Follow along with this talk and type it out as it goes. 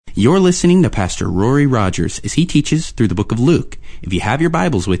You're listening to Pastor Rory Rodgers as he teaches through the book of Luke. If you have your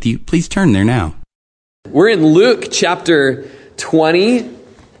Bibles with you, please turn there now. We're in Luke chapter 20,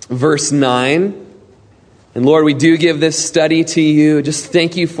 verse 9. And Lord, we do give this study to you. Just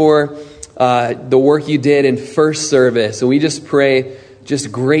thank you for the work you did in first service. And we just pray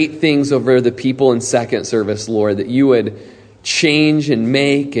just great things over the people in second service, Lord, that you would change and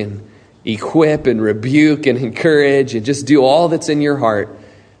make and equip and rebuke and encourage and just do all that's in your heart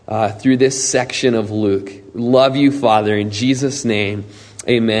through this section of Luke. Love you, Father, in Jesus' name,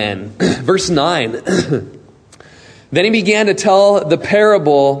 amen. Verse 9. Then he began to tell the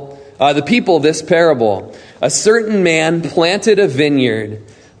people this parable. A certain man planted a vineyard,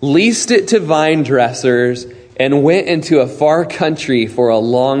 leased it to vine dressers, and went into a far country for a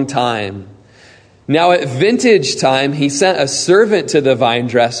long time. Now at vintage time, he sent a servant to the vine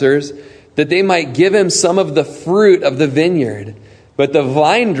dressers that they might give him some of the fruit of the vineyard. But the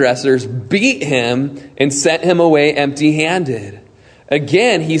vine dressers beat him and sent him away empty-handed.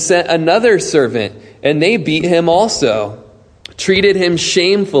 Again, he sent another servant, and they beat him also, treated him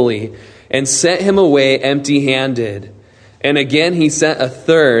shamefully, and sent him away empty-handed. And again, he sent a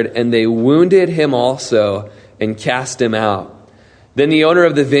third, and they wounded him also and cast him out. Then the owner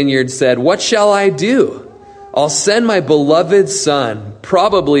of the vineyard said, "What shall I do? I'll send my beloved son.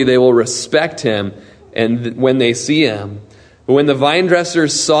 Probably they will respect him and when they see him." But when the vine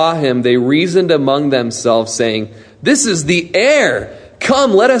dressers saw him, they reasoned among themselves, saying, "This is the heir.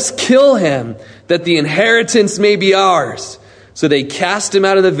 Come, let us kill him, that the inheritance may be ours." So they cast him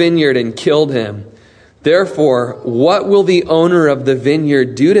out of the vineyard and killed him. Therefore, what will the owner of the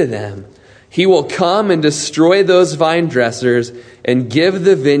vineyard do to them? He will come and destroy those vine dressers and give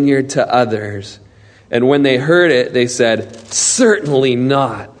the vineyard to others. And when they heard it, they said, "Certainly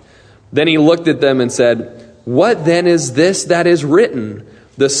not." Then he looked at them and said, "What then is this that is written?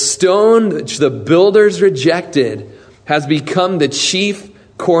 The stone which the builders rejected has become the chief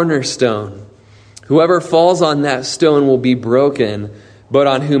cornerstone. Whoever falls on that stone will be broken, but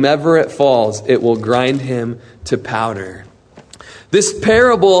on whomever it falls, it will grind him to powder." This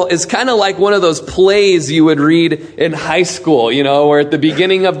parable is kind of like one of those plays you would read in high school, where at the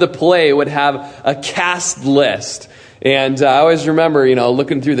beginning of the play it would have a cast list. And I always remember,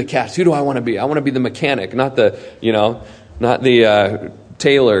 looking through the cast, who do I want to be? I want to be the mechanic, not the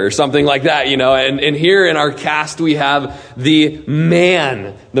tailor or something like that, And here in our cast we have the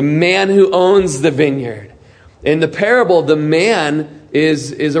man who owns the vineyard. In the parable, the man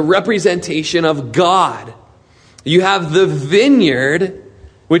is a representation of God. You have the vineyard,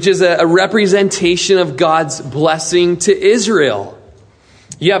 which is a representation of God's blessing to Israel.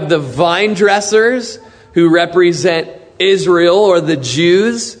 You have the vine dressers, who represent Israel or the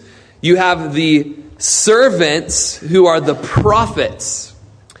Jews. You have the servants, who are the prophets.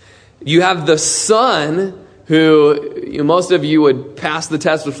 You have the Son, who most of you would pass the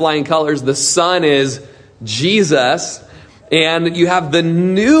test with flying colors. The Son is Jesus. And you have the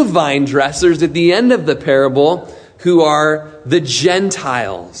new vine dressers at the end of the parable, who are the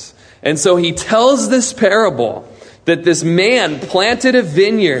Gentiles. And so he tells this parable that this man planted a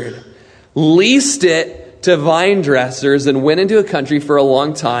vineyard, leased it to vine dressers, and went into a country for a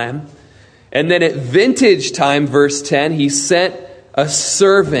long time. And then at vintage time, verse 10, he sent a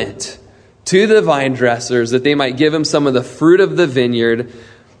servant to the vine dressers that they might give him some of the fruit of the vineyard.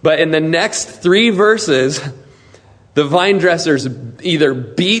 But in the next 3 verses, the vine dressers either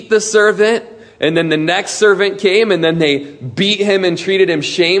beat the servant, and then the next servant came, and then they beat him and treated him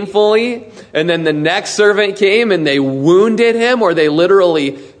shamefully. And then the next servant came, and they wounded him, or they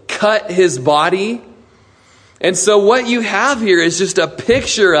literally cut his body. And so what you have here is just a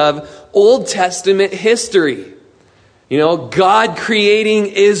picture of Old Testament history. God creating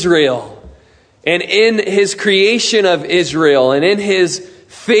Israel. And in his creation of Israel, and in his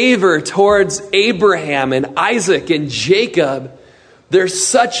favor towards Abraham and Isaac and Jacob, there's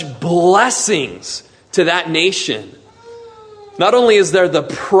such blessings to that nation. Not only is there the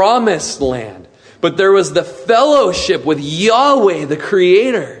promised land, but there was the fellowship with Yahweh, the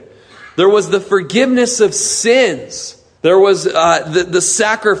Creator. There was the forgiveness of sins. There was the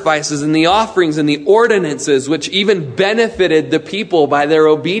sacrifices and the offerings and the ordinances, which even benefited the people by their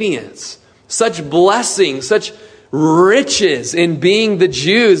obedience. Such blessings, such riches in being the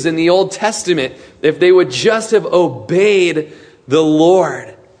Jews in the Old Testament, if they would just have obeyed the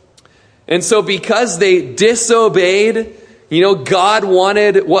Lord. And so because they disobeyed, God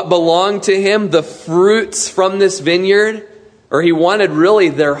wanted what belonged to him, the fruits from this vineyard. Or he wanted really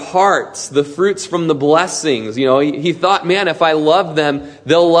their hearts, the fruits from the blessings. He thought, man, if I love them,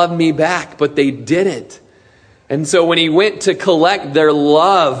 they'll love me back. But they didn't. And so when he went to collect their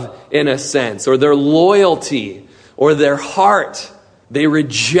love, in a sense, or their loyalty, or their heart, they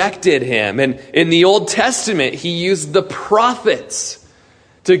rejected him. And in the Old Testament, he used the prophets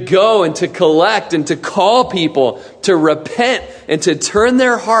to go and to collect and to call people to repent and to turn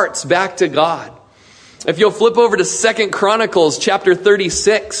their hearts back to God. If you'll flip over to 2 Chronicles chapter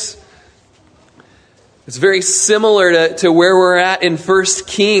 36, it's very similar to where we're at in 1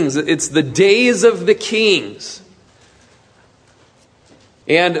 Kings. It's the days of the kings.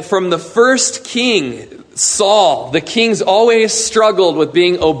 And from the first king, Saul, the kings always struggled with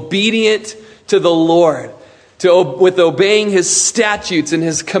being obedient to the Lord, with obeying his statutes and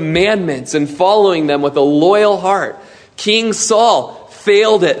his commandments and following them with a loyal heart. King Saul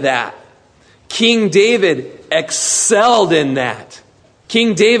failed at that. King David excelled in that.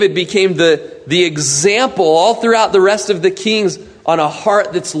 King David became the example all throughout the rest of the kings on a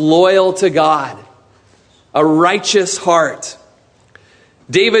heart that's loyal to God, a righteous heart.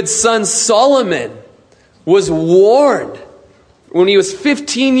 David's son Solomon was warned when he was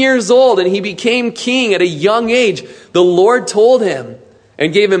 15 years old and he became king at a young age. The Lord told him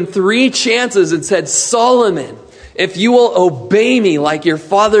and gave him 3 chances and said, Solomon, if you will obey me like your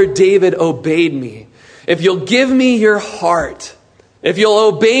father David obeyed me, if you'll give me your heart, if you'll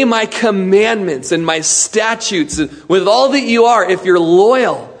obey my commandments and my statutes with all that you are, if you're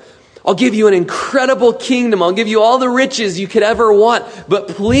loyal, I'll give you an incredible kingdom. I'll give you all the riches you could ever want. But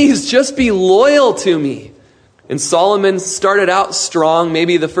please just be loyal to me. And Solomon started out strong,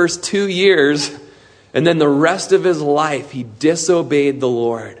 maybe the first 2 years. And then the rest of his life, he disobeyed the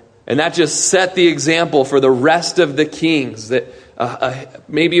Lord. And that just set the example for the rest of the kings. That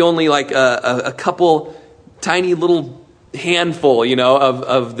maybe only like a couple tiny little handful,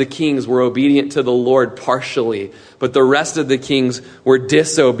 of the kings were obedient to the Lord partially. But the rest of the kings were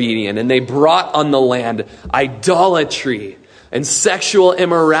disobedient. And they brought on the land idolatry and sexual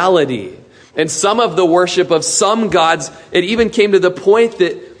immorality. And some of the worship of some gods, it even came to the point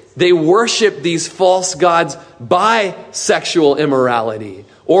that they worshiped these false gods by sexual immorality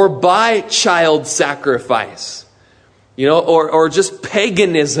or by child sacrifice, or just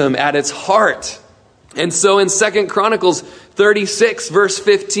paganism at its heart. And so in 2 Chronicles 36, verse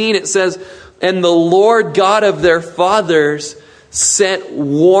 15, it says, and the Lord God of their fathers sent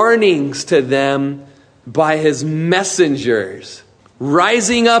warnings to them by his messengers,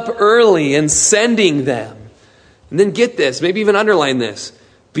 rising up early and sending them. And then get this, maybe even underline this,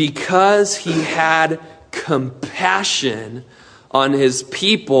 because he had compassion on his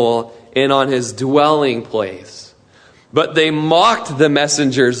people and on his dwelling place. But they mocked the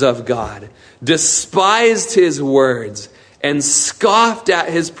messengers of God, despised his words, and scoffed at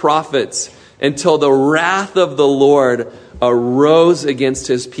his prophets until the wrath of the Lord arose against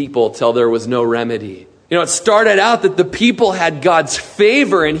his people till there was no remedy. It started out that the people had God's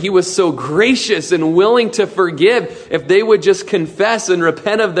favor and he was so gracious and willing to forgive if they would just confess and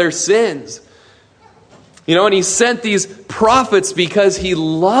repent of their sins. And he sent these prophets because he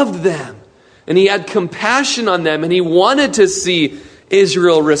loved them and he had compassion on them and he wanted to see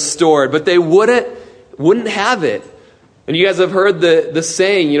Israel restored, but they wouldn't have it. And you guys have heard the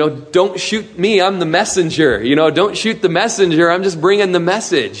saying, don't shoot me, I'm the messenger. Don't shoot the messenger, I'm just bringing the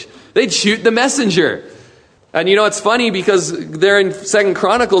message. They'd shoot the messenger. And it's funny because there in 2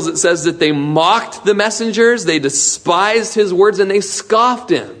 Chronicles it says that they mocked the messengers, they despised his words, and they scoffed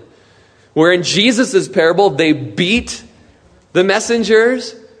him. Where in Jesus' parable, they beat the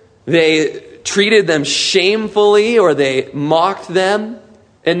messengers, they treated them shamefully, or they mocked them,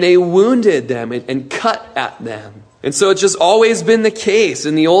 and they wounded them and cut at them. And so it's just always been the case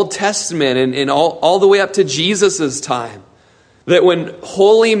in the Old Testament and all the way up to Jesus' time, that when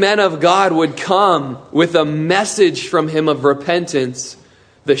holy men of God would come with a message from him of repentance,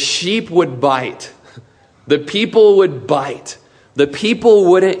 the sheep would bite. The people would bite. The people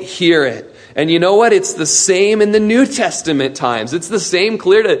wouldn't hear it. And you know what? It's the same in the New Testament times. It's the same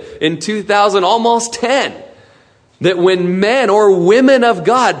clear to in 2000, almost 10. That when men or women of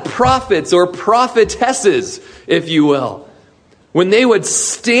God, prophets or prophetesses, if you will, when they would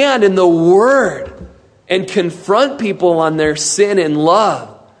stand in the Word and confront people on their sin in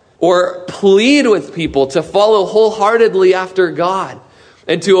love, or plead with people to follow wholeheartedly after God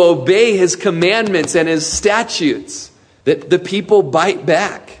and to obey his commandments and his statutes, that the people bite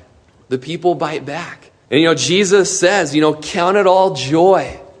back. The people bite back. And Jesus says, count it all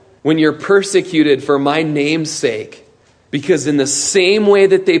joy when you're persecuted for my name's sake. Because in the same way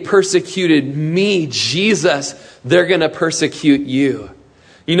that they persecuted me, Jesus, they're going to persecute you.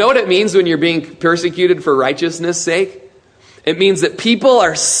 You know what it means when you're being persecuted for righteousness' sake? It means that people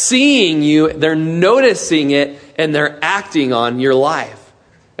are seeing you, they're noticing it, and they're acting on your life.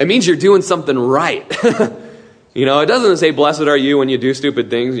 It means you're doing something right. It doesn't say, blessed are you when you do stupid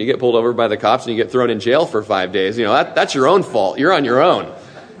things and you get pulled over by the cops and you get thrown in jail for 5 days. That's your own fault. You're on your own.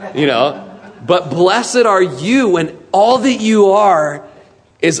 But blessed are you when all that you are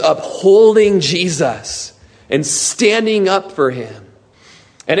is upholding Jesus and standing up for him.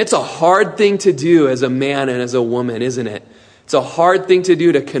 And it's a hard thing to do as a man and as a woman, isn't it? It's a hard thing to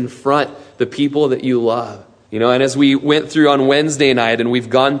do, to confront the people that you love. And as we went through on Wednesday night, and we've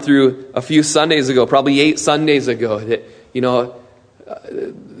gone through a few Sundays ago, probably 8 Sundays ago, that,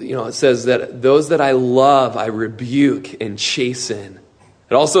 it says that those that I love, I rebuke and chasten.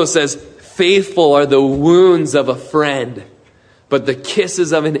 It also says, faithful are the wounds of a friend, but the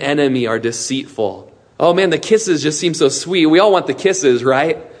kisses of an enemy are deceitful. Oh man, the kisses just seem so sweet. We all want the kisses,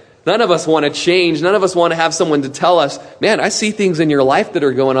 right? None of us want to change. None of us want to have someone to tell us, man, I see things in your life that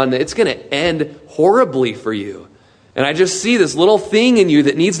are going on that it's going to end horribly for you. And I just see this little thing in you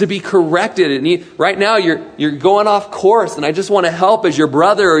that needs to be corrected. Right now, you're going off course, and I just want to help as your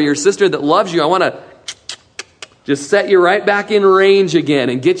brother or your sister that loves you. I want to just set you right back in range again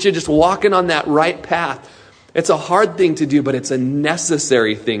and get you just walking on that right path. It's a hard thing to do, but it's a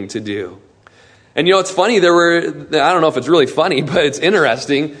necessary thing to do. And it's funny, I don't know if it's really funny, but it's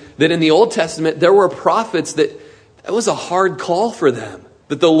interesting that in the Old Testament, there were prophets that was a hard call for them.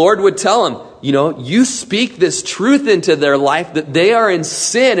 That the Lord would tell them, you speak this truth into their life, that they are in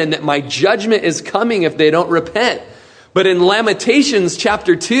sin and that my judgment is coming if they don't repent. But in Lamentations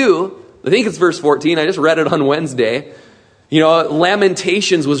chapter 2, I think it's verse 14, I just read it on Wednesday.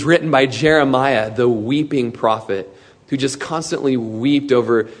 Lamentations was written by Jeremiah, the weeping prophet, who just constantly wept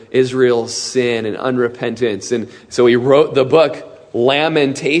over Israel's sin and unrepentance. And so he wrote the book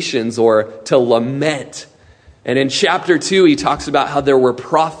Lamentations, or to lament. And in chapter 2, he talks about how there were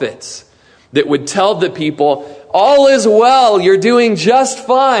prophets that would tell the people, all is well, you're doing just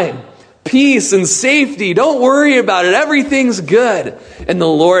fine. Peace and safety, don't worry about it, everything's good. And the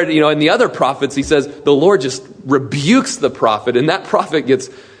Lord, in the other prophets, he says, the Lord just rebukes the prophet, and that prophet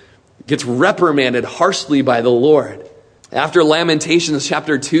gets reprimanded harshly by the Lord. After Lamentations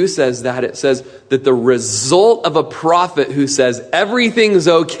chapter 2 says that, it says that the result of a prophet who says everything's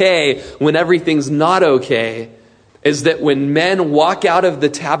okay when everything's not okay is that when men walk out of the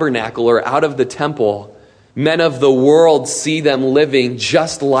tabernacle or out of the temple, men of the world see them living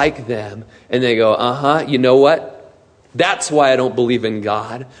just like them, and they go, you know what? That's why I don't believe in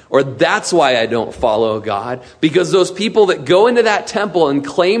God, or that's why I don't follow God, because those people that go into that temple and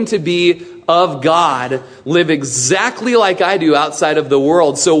claim to be of God live exactly like I do outside of the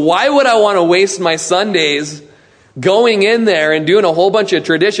world. So why would I want to waste my Sundays going in there and doing a whole bunch of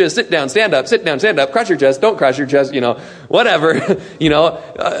traditions? Sit down, stand up, cross your chest, don't cross your chest, whatever.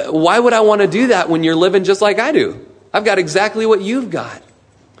 Why would I want to do that when you're living just like I do? I've got exactly what you've got.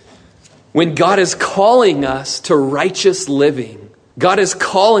 When God is calling us to righteous living, God is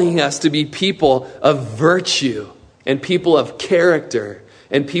calling us to be people of virtue and people of character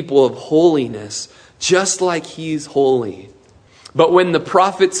and people of holiness, just like he's holy. But when the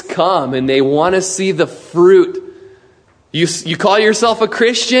prophets come and they want to see the fruit, you call yourself a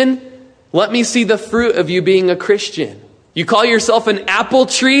Christian? Let me see the fruit of you being a Christian. You call yourself an apple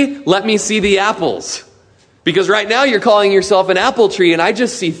tree? Let me see the apples. Because right now you're calling yourself an apple tree and I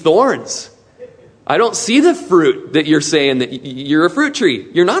just see thorns. I don't see the fruit that you're saying that you're a fruit tree.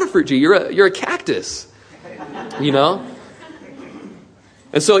 You're not a fruit tree. You're a cactus.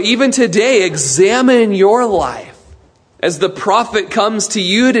 And so even today, examine your life. As the prophet comes to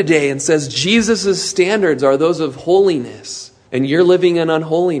you today and says, Jesus' standards are those of holiness, and you're living in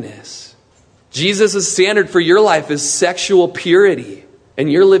unholiness. Jesus' standard for your life is sexual purity, and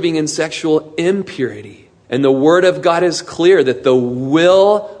you're living in sexual impurity. And the Word of God is clear that the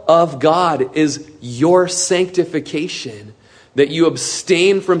will of God is your sanctification, that you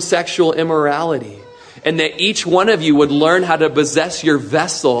abstain from sexual immorality, and that each one of you would learn how to possess your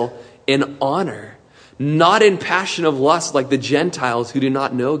vessel in honor, not in passion of lust like the Gentiles who do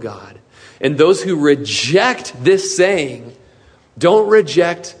not know God. And those who reject this saying, don't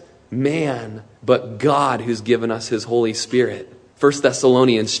reject man, but God who's given us his Holy Spirit. 1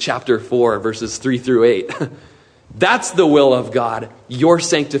 Thessalonians chapter 4, verses 3 through 8. That's the will of God, your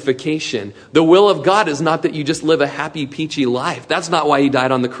sanctification. The will of God is not that you just live a happy, peachy life. That's not why he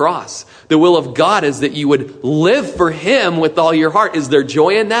died on the cross. The will of God is that you would live for him with all your heart. Is there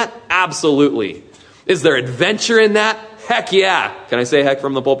joy in that? Absolutely. Is there adventure in that? Heck yeah. Can I say heck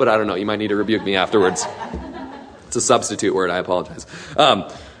from the pulpit? I don't know. You might need to rebuke me afterwards. It's a substitute word. I apologize.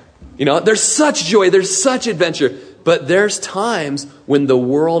 There's such joy. There's such adventure. But there's times when the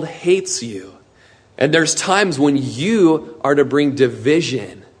world hates you. And there's times when you are to bring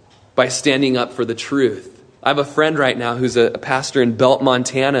division by standing up for the truth. I have a friend right now who's a pastor in Belt,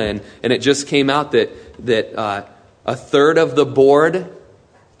 Montana, and it just came out that a third of the board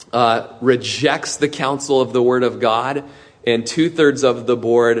rejects the counsel of the Word of God, and 2/3 of the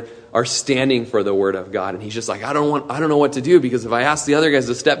board are standing for the Word of God. And he's just like, I don't know what to do, because if I ask the other guys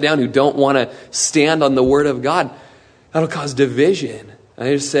to step down who don't want to stand on the Word of God, that'll cause division. And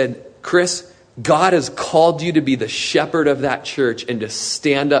I just said, Chris, God has called you to be the shepherd of that church and to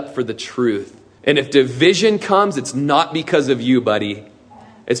stand up for the truth. And if division comes, it's not because of you, buddy.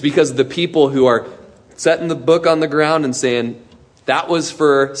 It's because of the people who are setting the book on the ground and saying, that was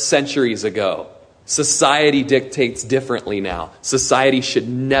for centuries ago. Society dictates differently now. Society should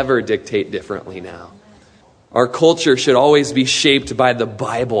never dictate differently now. Our culture should always be shaped by the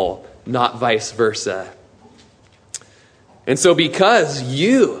Bible, not vice versa. And so because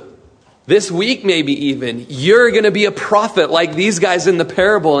you, this week maybe even, you're going to be a prophet like these guys in the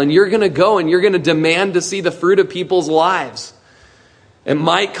parable, and you're going to go and you're going to demand to see the fruit of people's lives. It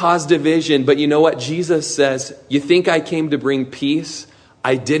might cause division, but you know what? Jesus says, you think I came to bring peace?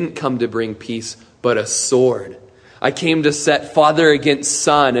 I didn't come to bring peace, but a sword. I came to set father against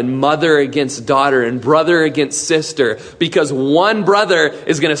son and mother against daughter and brother against sister, because one brother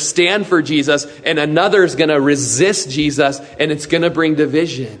is going to stand for Jesus and another is going to resist Jesus, and it's going to bring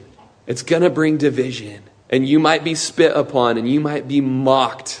division. It's going to bring division. And you might be spit upon, and you might be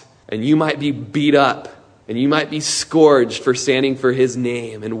mocked, and you might be beat up, and you might be scourged for standing for his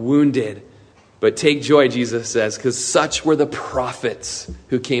name and wounded. But take joy, Jesus says, because such were the prophets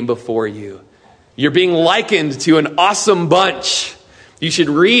who came before you. You're being likened to an awesome bunch. You should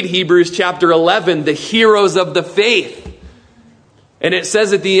read Hebrews chapter 11, the heroes of the faith. And it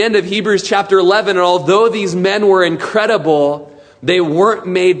says at the end of Hebrews chapter 11, and although these men were incredible, they weren't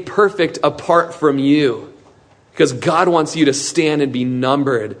made perfect apart from you. Because God wants you to stand and be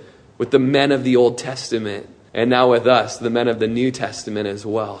numbered with the men of the Old Testament. And now with us, the men of the New Testament as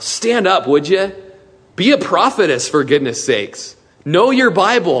well. Stand up, would you? Be a prophetess, for goodness sakes. Know your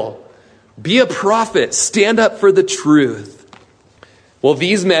Bible. Be a prophet. Stand up for the truth. Well,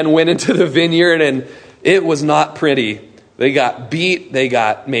 these men went into the vineyard, and it was not pretty. They got beat. They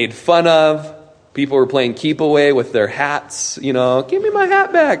got made fun of. People were playing keep away with their hats. You know, give me my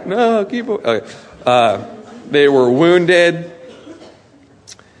hat back. No, keep away. Okay. They were wounded.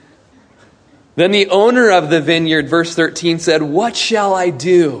 Then the owner of the vineyard, verse 13, said, what shall I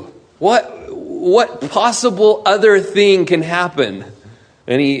do? What possible other thing can happen?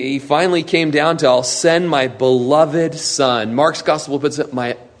 And he finally came down to, I'll send my beloved son. Mark's gospel puts it,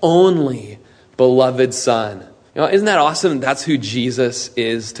 my only beloved son. You know, isn't that awesome? That's who Jesus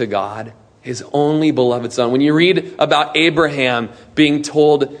is to God. His only beloved son. When you read about Abraham being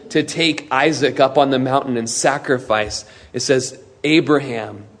told to take Isaac up on the mountain and sacrifice, it says,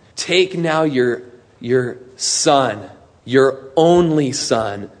 Abraham, take now your son, your only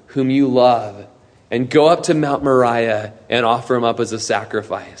son, whom you love, and go up to Mount Moriah and offer him up as a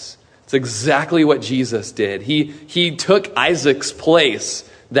sacrifice. It's exactly what Jesus did. He took Isaac's place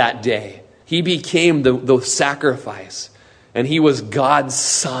that day. He became the sacrifice, and he was God's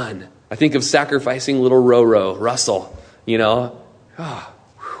son. I think of sacrificing little Russell, you know. I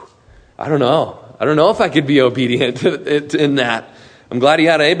don't know. I don't know if I could be obedient in that. I'm glad he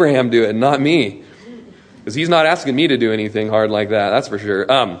had Abraham do it, not me. Because he's not asking me to do anything hard like that, that's for sure.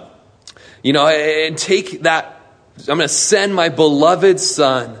 You know, and take that, I'm going to send my beloved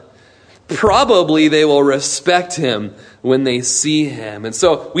son. Probably they will respect him when they see him. And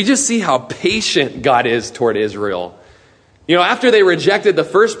so we just see how patient God is toward Israel. You know, after they rejected the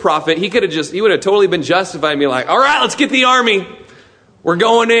first prophet, he would have totally been justified and be like, all right, let's get the army. We're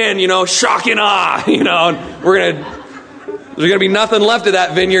going in, you know, shock and awe, you know, and there's going to be nothing left of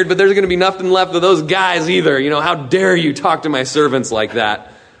that vineyard, but there's going to be nothing left of those guys either. You know, how dare you talk to my servants like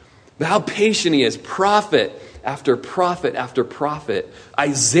that? But how patient he is, prophet after prophet after prophet.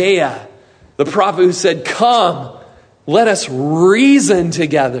 Isaiah, the prophet who said, come, let us reason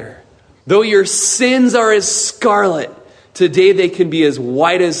together. Though your sins are as scarlet, today they can be as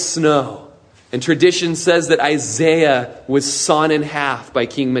white as snow. And tradition says that Isaiah was sawn in half by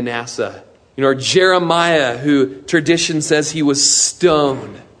King Manasseh. You know, or Jeremiah, who tradition says he was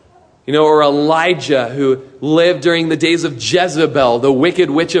stoned. You know, or Elijah, who lived during the days of Jezebel, the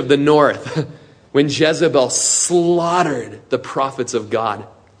wicked witch of the north, when Jezebel slaughtered the prophets of God.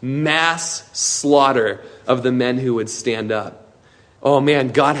 Mass slaughter of the men who would stand up. Oh man,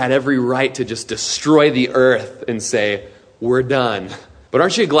 God had every right to just destroy the earth and say, we're done. But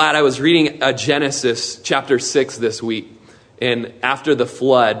aren't you glad? I was reading Genesis chapter 6 this week. And after the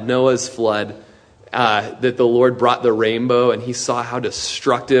flood, Noah's flood, that the Lord brought the rainbow, and he saw how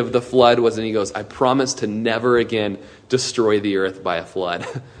destructive the flood was. And he goes, I promise to never again destroy the earth by a flood.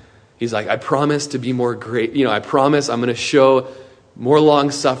 He's like, I promise to be more great. I promise I'm going to show more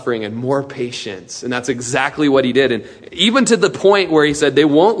long suffering and more patience. And that's exactly what he did. And even to the point where he said, they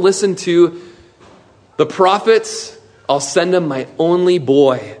won't listen to the prophets. I'll send them my only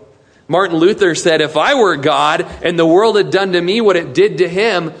boy. Martin Luther said, if I were God and the world had done to me what it did to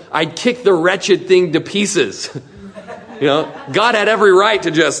him, I'd kick the wretched thing to pieces. God had every right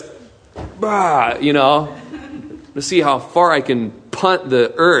to just, to see how far I can punt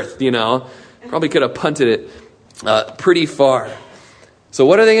the earth, Probably could have punted it pretty far. So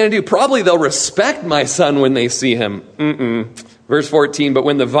what are they going to do? Probably they'll respect my son when they see him. Verse 14, but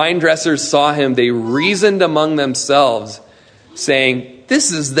when the vine dressers saw him, they reasoned among themselves, saying,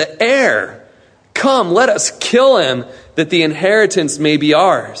 this is the heir. Come, let us kill him, that the inheritance may be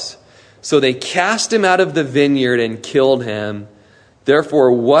ours. So they cast him out of the vineyard and killed him.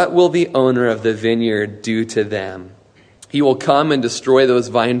 Therefore, what will the owner of the vineyard do to them? He will come and destroy those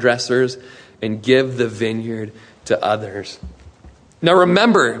vine dressers and give the vineyard to others. Now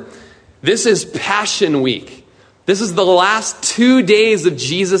remember, this is Passion Week. This is the last 2 days of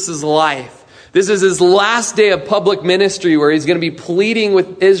Jesus' life. This is his last day of public ministry where he's going to be pleading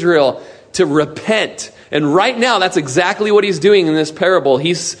with Israel to repent. And right now, that's exactly what he's doing in this parable.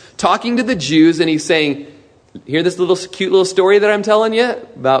 He's talking to the Jews and he's saying, hear this cute little story that I'm telling you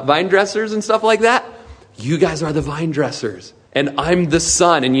about vine dressers and stuff like that? You guys are the vine dressers and I'm the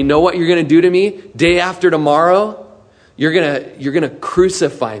son. And you know what you're going to do to me? Day after tomorrow, you're going to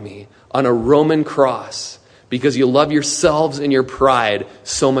crucify me on a Roman cross. Because you love yourselves and your pride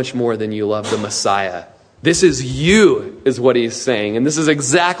so much more than you love the Messiah. This is you, is what he's saying. And this is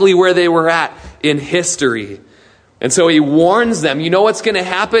exactly where they were at in history. And so he warns them. You know what's going to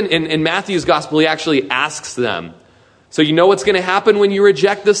happen? In Matthew's gospel, he actually asks them. So you know what's going to happen when you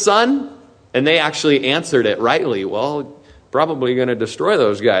reject the Son? And they actually answered it rightly. Well, probably going to destroy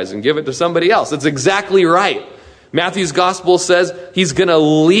those guys and give it to somebody else. That's exactly right. Matthew's gospel says he's going to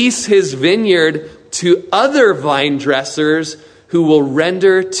lease his vineyard to other vine dressers who will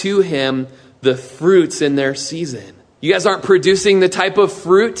render to him the fruits in their season. You guys aren't producing the type of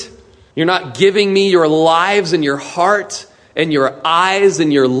fruit. You're not giving me your lives and your heart and your eyes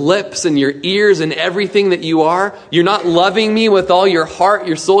and your lips and your ears and everything that you are. You're not loving me with all your heart,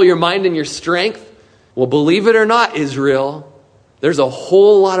 your soul, your mind, and your strength. Well, believe it or not, Israel, there's a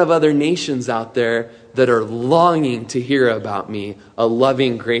whole lot of other nations out there that are longing to hear about me, a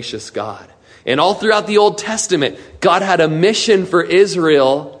loving, gracious God. And all throughout the Old Testament, God had a mission for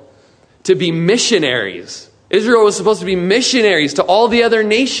Israel to be missionaries. Israel was supposed to be missionaries to all the other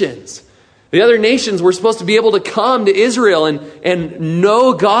nations. The other nations were supposed to be able to come to Israel and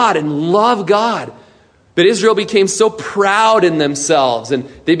know God and love God. But Israel became so proud in themselves and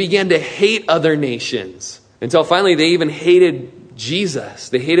they began to hate other nations until finally they even hated Jesus.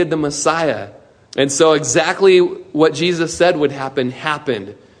 They hated the Messiah. And so exactly what Jesus said would happen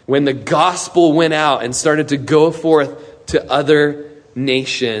happened. When the gospel went out and started to go forth to other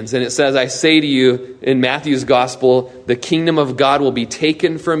nations. And it says, I say to you in Matthew's gospel, the kingdom of God will be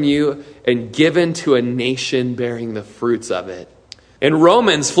taken from you and given to a nation bearing the fruits of it. In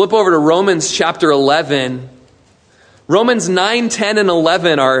Romans, flip over to Romans chapter 11. Romans 9, 10, and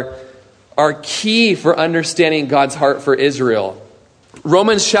 11 are key for understanding God's heart for Israel.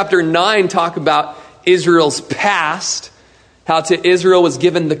 Romans chapter 9 talk about Israel's past. How to Israel was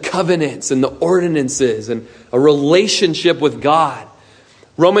given the covenants and the ordinances and a relationship with God.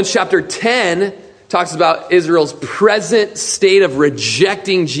 Romans chapter 10 talks about Israel's present state of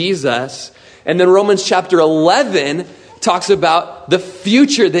rejecting Jesus. And then Romans chapter 11 talks about the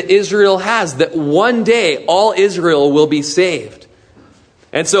future that Israel has, that one day all Israel will be saved.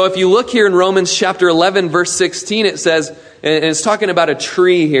 And so if you look here in Romans chapter 11, verse 16, it says, and it's talking about a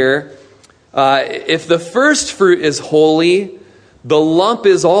tree here, if the first fruit is holy, the lump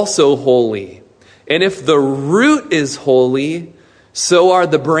is also holy. And if the root is holy, so are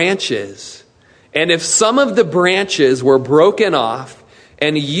the branches. And if some of the branches were broken off,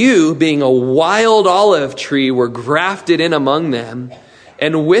 and you, being a wild olive tree, were grafted in among them,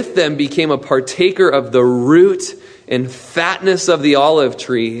 and with them became a partaker of the root and fatness of the olive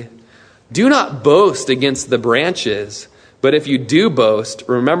tree, do not boast against the branches. But if you do boast,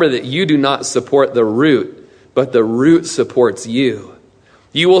 remember that you do not support the root, but the root supports you.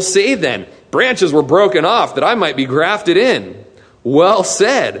 You will say then, branches were broken off that I might be grafted in. Well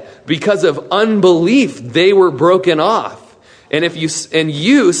said, because of unbelief they were broken off. And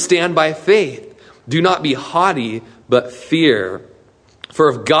you stand by faith. Do not be haughty, but fear. For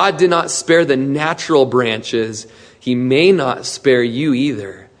if God did not spare the natural branches, he may not spare you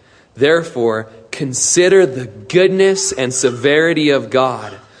either. Therefore, consider the goodness and severity of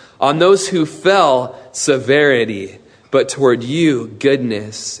God. On those who fell, severity, but toward you,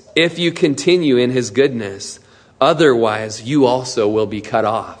 goodness, if you continue in his goodness. Otherwise, you also will be cut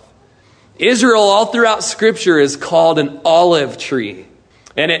off. Israel, all throughout Scripture, is called an olive tree.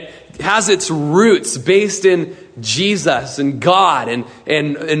 And it has its roots based in Jesus and God.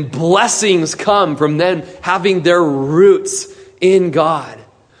 And blessings come from them having their roots in God.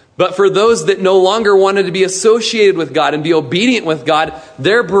 But for those that no longer wanted to be associated with God and be obedient with God,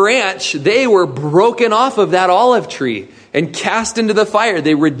 their branch, they were broken off of that olive tree and cast into the fire.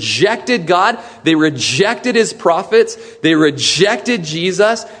 They rejected God. They rejected his prophets. They rejected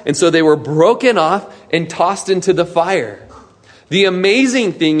Jesus. And so they were broken off and tossed into the fire. The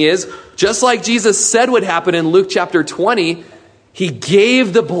amazing thing is, just like Jesus said would happen in Luke chapter 20, he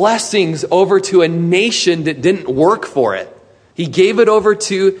gave the blessings over to a nation that didn't work for it. He gave it over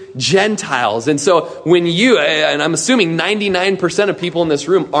to Gentiles. And so when you, and I'm assuming 99% of people in this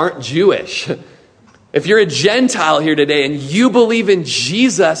room aren't Jewish. If you're a Gentile here today and you believe in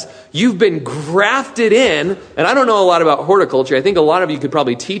Jesus, you've been grafted in. And I don't know a lot about horticulture. I think a lot of you could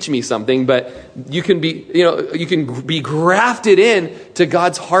probably teach me something, but you can be grafted in to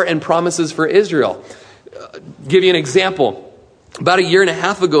God's heart and promises for Israel. Give you an example. About a year and a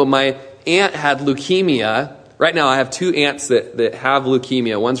half ago, my aunt had leukemia. Right now, I have two aunts that have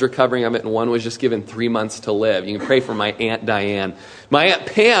leukemia. One's recovering of it, and one was just given 3 months to live. You can pray for my Aunt Diane. My Aunt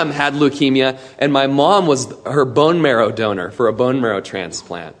Pam had leukemia, and my mom was her bone marrow donor for a bone marrow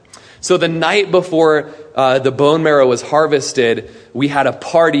transplant. So the night before the bone marrow was harvested, we had a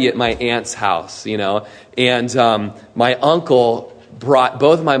party at my aunt's house, and my uncle brought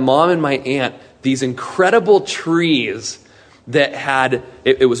both my mom and my aunt these incredible trees that had,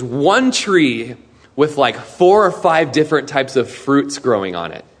 it was one tree with like 4 or 5 different types of fruits growing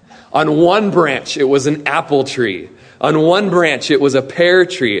on it. On one branch, it was an apple tree. On one branch, it was a pear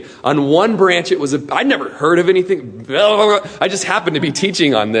tree. On one branch, it was I'd never heard of anything. I just happened to be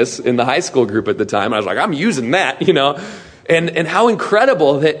teaching on this in the high school group at the time. I was like, I'm using that, And how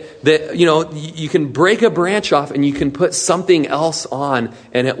incredible that you can break a branch off and you can put something else on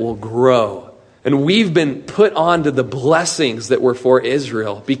and it will grow. And we've been put onto the blessings that were for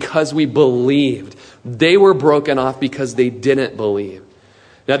Israel because we believed. They were broken off because they didn't believe.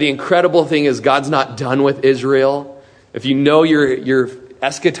 Now, the incredible thing is God's not done with Israel. If you know your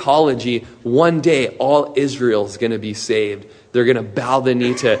eschatology, one day all Israel is going to be saved. They're going to bow the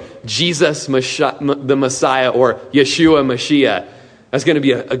knee to Jesus, the Messiah, or Yeshua Mashiach. That's going to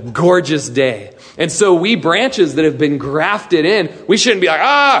be a gorgeous day. And so we branches that have been grafted in, we shouldn't be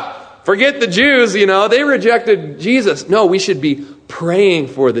like, forget the Jews, they rejected Jesus. No, we should be praying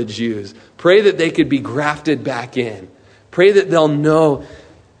for the Jews. Pray that they could be grafted back in. Pray that they'll know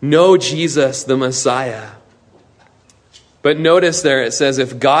Jesus, the Messiah. But notice there it says,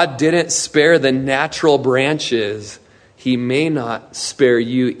 if God didn't spare the natural branches, he may not spare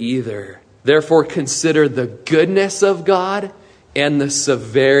you either. Therefore, consider the goodness of God and the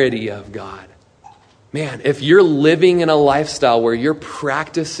severity of God. Man, if you're living in a lifestyle where you're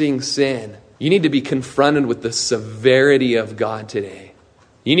practicing sin, you need to be confronted with the severity of God today.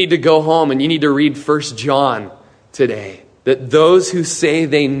 You need to go home and you need to read 1 John today. That those who say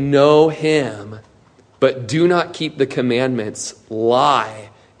they know him, but do not keep the commandments, lie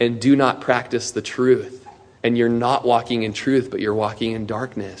and do not practice the truth. And you're not walking in truth, but you're walking in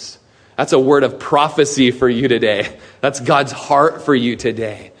darkness. That's a word of prophecy for you today. That's God's heart for you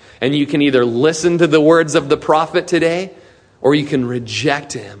today. And you can either listen to the words of the prophet today, or you can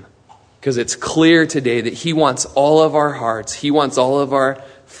reject him. Because it's clear today that he wants all of our hearts. He wants all of our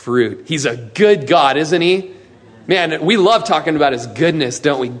fruit. He's a good God, isn't he? Man, we love talking about his goodness,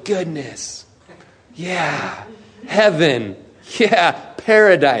 don't we? Goodness. Yeah. Heaven. Yeah.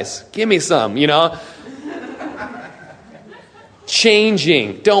 Paradise. Give me some,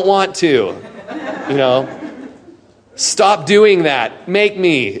 Changing. Don't want to. Stop doing that. Make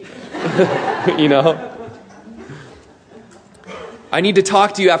me. I need to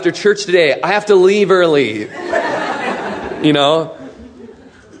talk to you after church today. I have to leave early.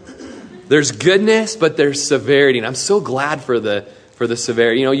 There's goodness, but there's severity. And I'm so glad for the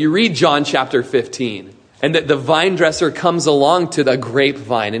severity. You read John chapter 15, and that the vine dresser comes along to the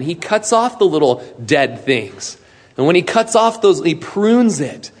grapevine, and he cuts off the little dead things. And when he cuts off those, he prunes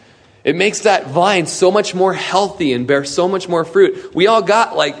it. It makes that vine so much more healthy and bear so much more fruit. We all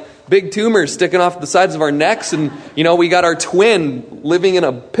got big tumors sticking off the sides of our necks, and, we got our twin living in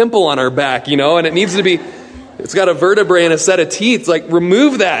a pimple on our back, and it's got a vertebrae and a set of teeth. Like,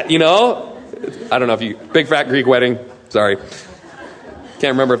 remove that, I don't know if big fat Greek wedding. Sorry.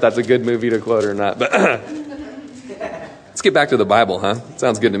 Can't remember if that's a good movie to quote or not, but let's get back to the Bible, huh?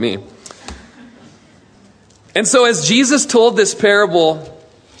 Sounds good to me. And so as Jesus told this parable,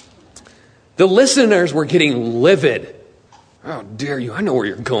 the listeners were getting livid. How dare you? I know where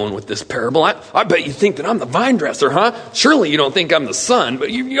you're going with this parable. I bet you think that I'm the vine dresser, huh? Surely you don't think I'm the son, but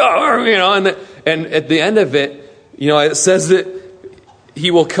you are, and at the end of it, it says that he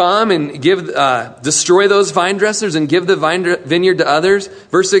will come and destroy those vine dressers and give the vineyard to others.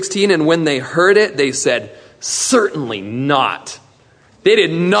 Verse 16, and when they heard it, they said, certainly not. They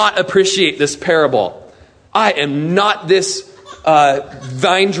did not appreciate this parable. I am not this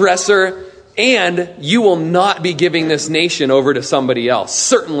vine dresser, and you will not be giving this nation over to somebody else.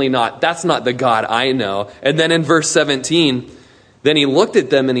 Certainly not. That's not the God I know. And then in verse 17, then he looked at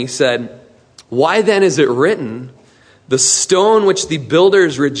them and he said, why then is it written, the stone which the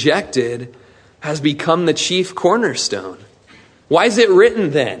builders rejected has become the chief cornerstone? Why is it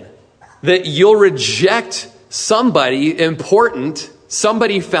written then that you'll reject somebody important,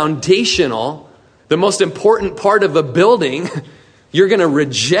 somebody foundational, the most important part of a building, you're going to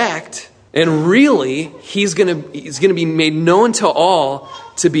reject, and really, he's going to be made known to all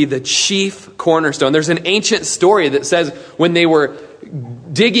to be the chief cornerstone. There's an ancient story that says when they were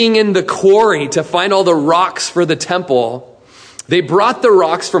digging in the quarry to find all the rocks for the temple, they brought the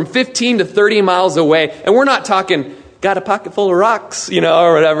rocks from 15 to 30 miles away. And we're not talking, got a pocket full of rocks,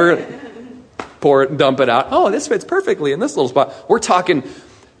 or whatever, pour it, dump it out. Oh, this fits perfectly in this little spot. We're talking,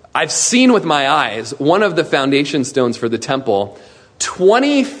 I've seen with my eyes, one of the foundation stones for the temple,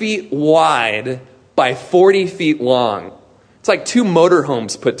 20 feet wide by 40 feet long. It's like 2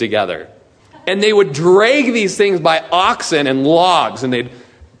 motorhomes put together. And they would drag these things by oxen and logs, and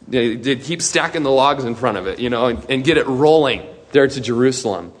they'd keep stacking the logs in front of it, and get it rolling there to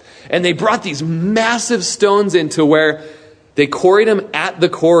Jerusalem. And they brought these massive stones into where they quarried them at the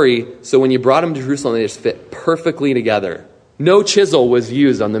quarry, so when you brought them to Jerusalem, they just fit perfectly together. No chisel was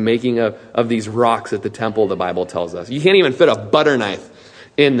used on the making of these rocks at the temple, the Bible tells us. You can't even fit a butter knife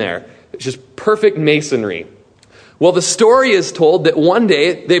in there. It's just perfect masonry. Well, the story is told that one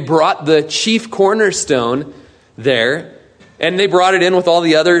day they brought the chief cornerstone there, and they brought it in with all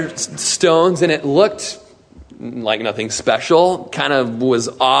the other stones, and it looked like nothing special, kind of was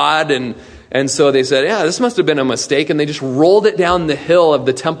odd, and so they said, yeah, this must have been a mistake, and they just rolled it down the hill of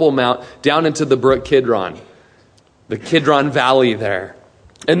the Temple Mount down into the brook Kidron, the Kidron Valley there.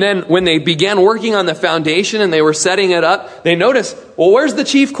 And then when they began working on the foundation and they were setting it up, they noticed, well, where's the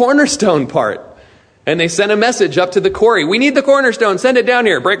chief cornerstone part? And they sent a message up to the quarry. We need the cornerstone. Send it down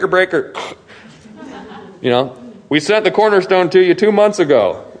here. Breaker, breaker. We sent the cornerstone to you 2 months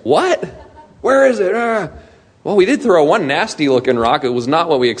ago. What? Where is it? Well, we did throw one nasty looking rock. It was not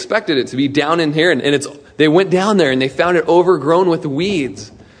what we expected it to be down in here. And they went down there and they found it overgrown with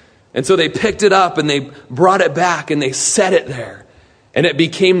weeds. And so they picked it up and they brought it back and they set it there. And it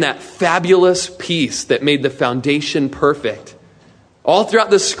became that fabulous piece that made the foundation perfect. All throughout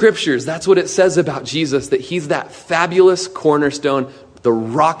the scriptures, that's what it says about Jesus, that he's that fabulous cornerstone, the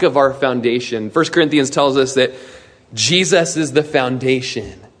rock of our foundation. 1 Corinthians tells us that Jesus is the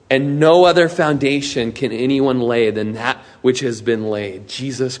foundation, and no other foundation can anyone lay than that which has been laid,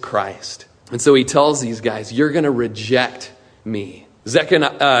 Jesus Christ. And so he tells these guys, you're going to reject me.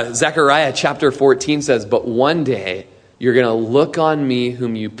 Zechariah chapter 14 says, but one day you're going to look on me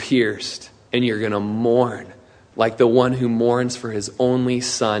whom you pierced, and you're going to mourn like the one who mourns for his only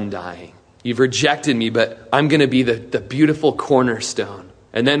son dying. You've rejected me, but I'm going to be the beautiful cornerstone.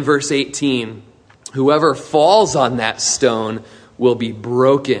 And then verse 18, whoever falls on that stone will be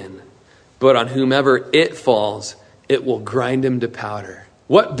broken, but on whomever it falls, it will grind him to powder.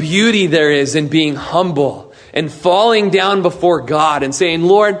 What beauty there is in being humble and falling down before God and saying,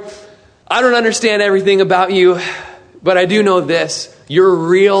 Lord, I don't understand everything about you, but I do know this. You're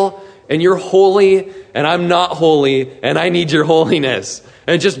real and you're holy, and I'm not holy, and I need your holiness.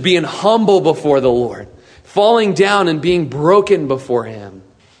 And just being humble before the Lord, falling down and being broken before him.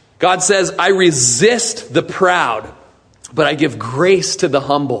 God says, I resist the proud, but I give grace to the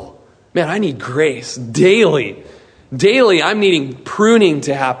humble. Man, I need grace daily. Daily, I'm needing pruning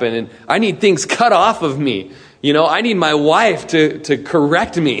to happen, and I need things cut off of me. I need my wife to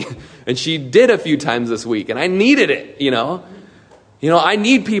correct me. And she did a few times this week, and I needed it, I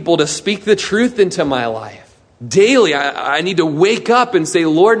need people to speak the truth into my life. Daily, I need to wake up and say,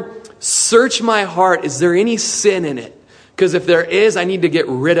 Lord, search my heart. Is there any sin in it? Because if there is, I need to get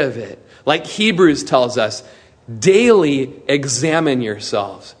rid of it. Like Hebrews tells us, daily examine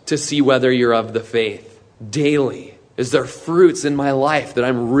yourselves to see whether you're of the faith. Daily. Is there fruits in my life that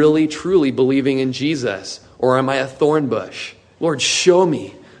I'm really, truly believing in Jesus? Or am I a thorn bush? Lord, show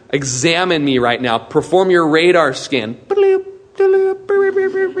me. Examine me right now. Perform your radar scan.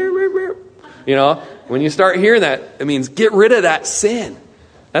 You know, when you start hearing that, it means get rid of that sin.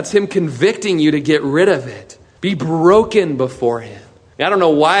 That's him convicting you to get rid of it. Be broken before him. I don't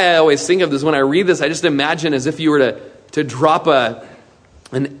know why I always think of this when I read this. I just imagine as if you were to drop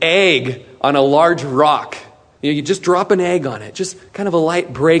an egg on a large rock. You just drop an egg on it. Just kind of a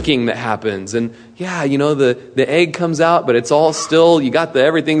light breaking that happens. And yeah, the egg comes out, but it's all still, you got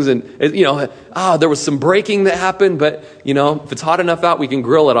everything's in, there was some breaking that happened, but, if it's hot enough out, we can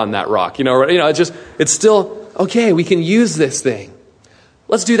grill it on that rock. It's still, okay, we can use this thing.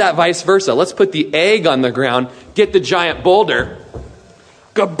 Let's do that vice versa. Let's put the egg on the ground, get the giant boulder,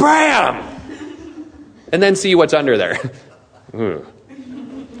 kabam! And then see what's under there.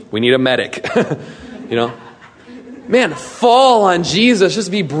 We need a medic, Man, fall on Jesus.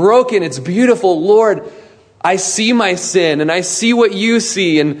 Just be broken. It's beautiful. Lord, I see my sin and I see what you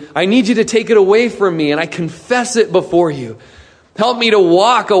see and I need you to take it away from me and I confess it before you. Help me to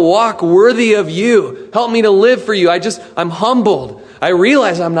walk a walk worthy of you. Help me to live for you. I'm humbled. I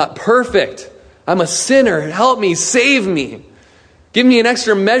realize I'm not perfect. I'm a sinner. Help me, save me. Give me an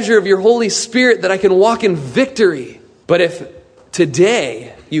extra measure of your Holy Spirit that I can walk in victory. But if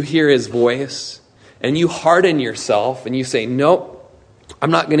today you hear his voice and you harden yourself and you say, nope,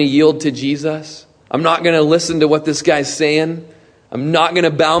 I'm not going to yield to Jesus. I'm not going to listen to what this guy's saying. I'm not going to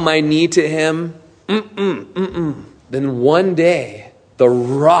bow my knee to him. Then one day, the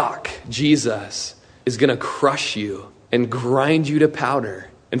rock, Jesus, is going to crush you and grind you to powder.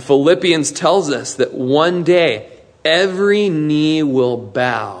 And Philippians tells us that one day, every knee will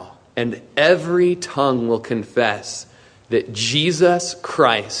bow and every tongue will confess that Jesus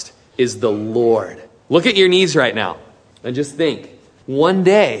Christ is the Lord. Look at your knees right now and just think, one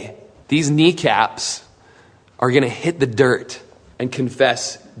day, these kneecaps are going to hit the dirt and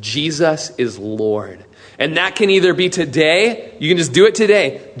confess Jesus is Lord. And that can either be today, you can just do it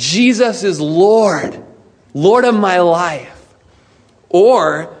today. Jesus is Lord, Lord of my life.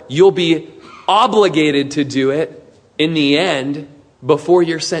 Or you'll be obligated to do it in the end before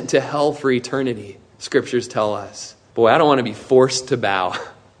you're sent to hell for eternity. Scriptures tell us. Boy, I don't want to be forced to bow.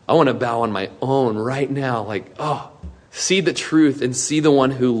 I want to bow on my own right now. See the truth and see the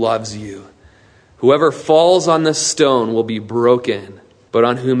one who loves you. Whoever falls on the stone will be broken, but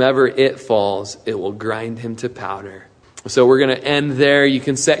on whomever it falls, it will grind him to powder. So we're going to end there. You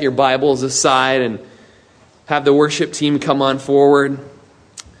can set your Bibles aside and have the worship team come on forward.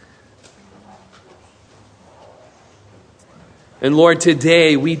 And Lord,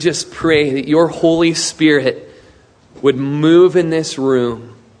 today we just pray that your Holy Spirit would move in this room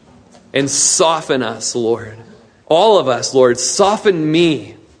and soften us, Lord. All of us, Lord, soften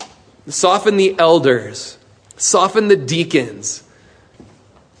me. Soften the elders. Soften the deacons.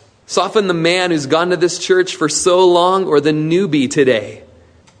 Soften the man who's gone to this church for so long or the newbie today.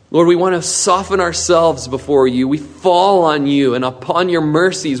 Lord, we want to soften ourselves before you. We fall on you and upon your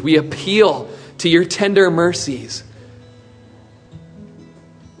mercies. We appeal to your tender mercies.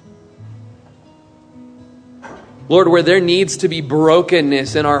 Lord, where there needs to be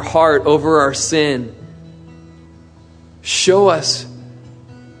brokenness in our heart over our sin, show us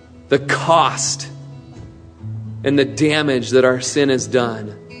the cost and the damage that our sin has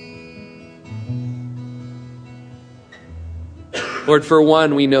done. Lord, for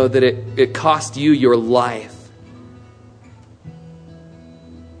one, we know that it cost you your life.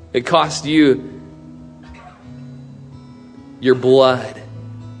 It cost you your blood,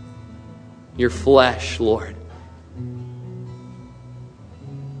 your flesh, Lord.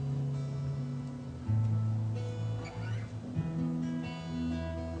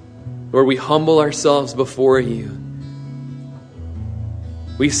 Lord, we humble ourselves before you.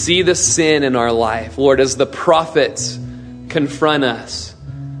 We see the sin in our life, Lord, as the prophets confront us,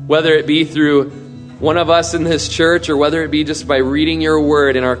 whether it be through one of us in this church or whether it be just by reading your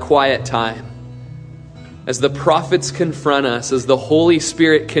word in our quiet time. As the prophets confront us, as the Holy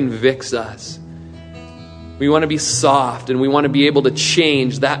Spirit convicts us, we want to be soft and we want to be able to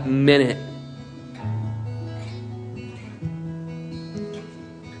change that minute.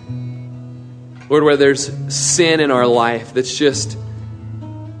 Lord, where there's sin in our life that's just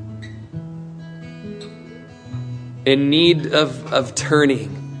in need of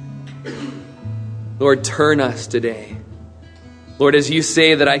turning, Lord, turn us today. Lord, as you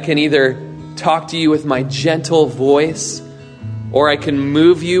say that I can either talk to you with my gentle voice or I can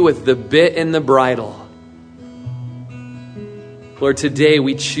move you with the bit and the bridle. Lord, today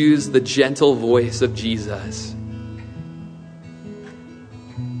we choose the gentle voice of Jesus.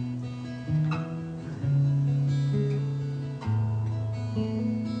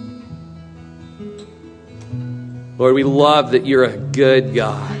 Lord, we love that you're a good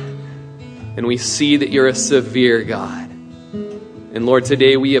God, and we see that you're a severe God. And Lord,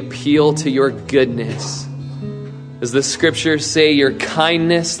 today we appeal to your goodness. As the scriptures say, your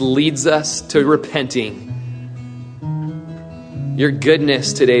kindness leads us to repenting. Your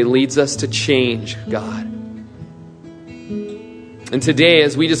goodness today leads us to change, God. And today,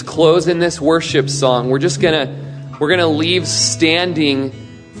 as we just close in this worship song, we're gonna leave standing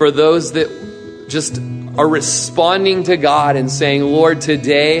for those that just are responding to God and saying, Lord,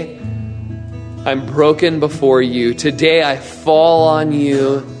 today I'm broken before you. Today I fall on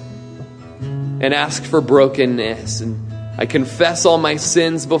you and ask for brokenness. And I confess all my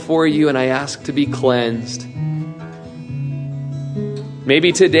sins before you and I ask to be cleansed.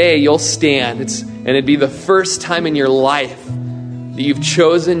 Maybe today you'll stand and it'd be the first time in your life that you've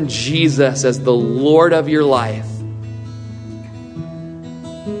chosen Jesus as the Lord of your life.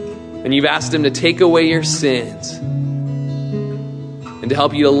 And you've asked him to take away your sins and to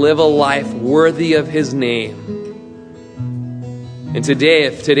help you to live a life worthy of his name. And today,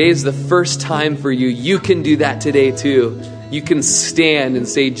 if today's the first time for you, you can do that today too. You can stand and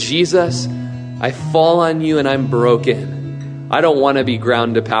say, Jesus, I fall on you and I'm broken. I don't want to be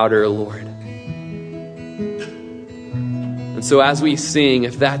ground to powder, Lord. And so as we sing,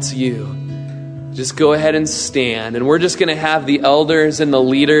 if that's you, just go ahead and stand. And we're just going to have the elders and the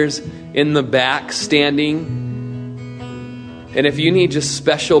leaders in the back standing. And if you need just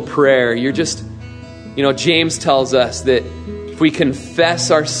special prayer, James tells us that if we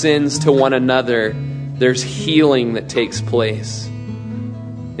confess our sins to one another, there's healing that takes place.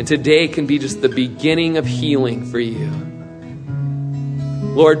 And today can be just the beginning of healing for you.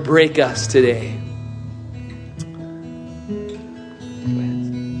 Lord, break us today.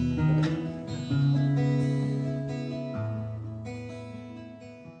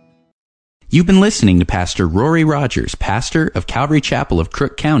 You've been listening to Pastor Rory Rodgers, pastor of Calvary Chapel of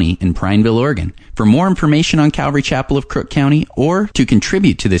Crook County in Prineville, Oregon. For more information on Calvary Chapel of Crook County or to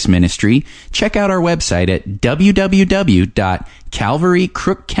contribute to this ministry, check out our website at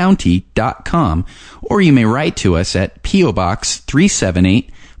www.calvarycrookcounty.com, or you may write to us at P.O. Box 378,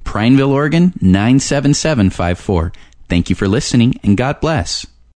 Prineville, Oregon 97754. Thank you for listening, and God bless.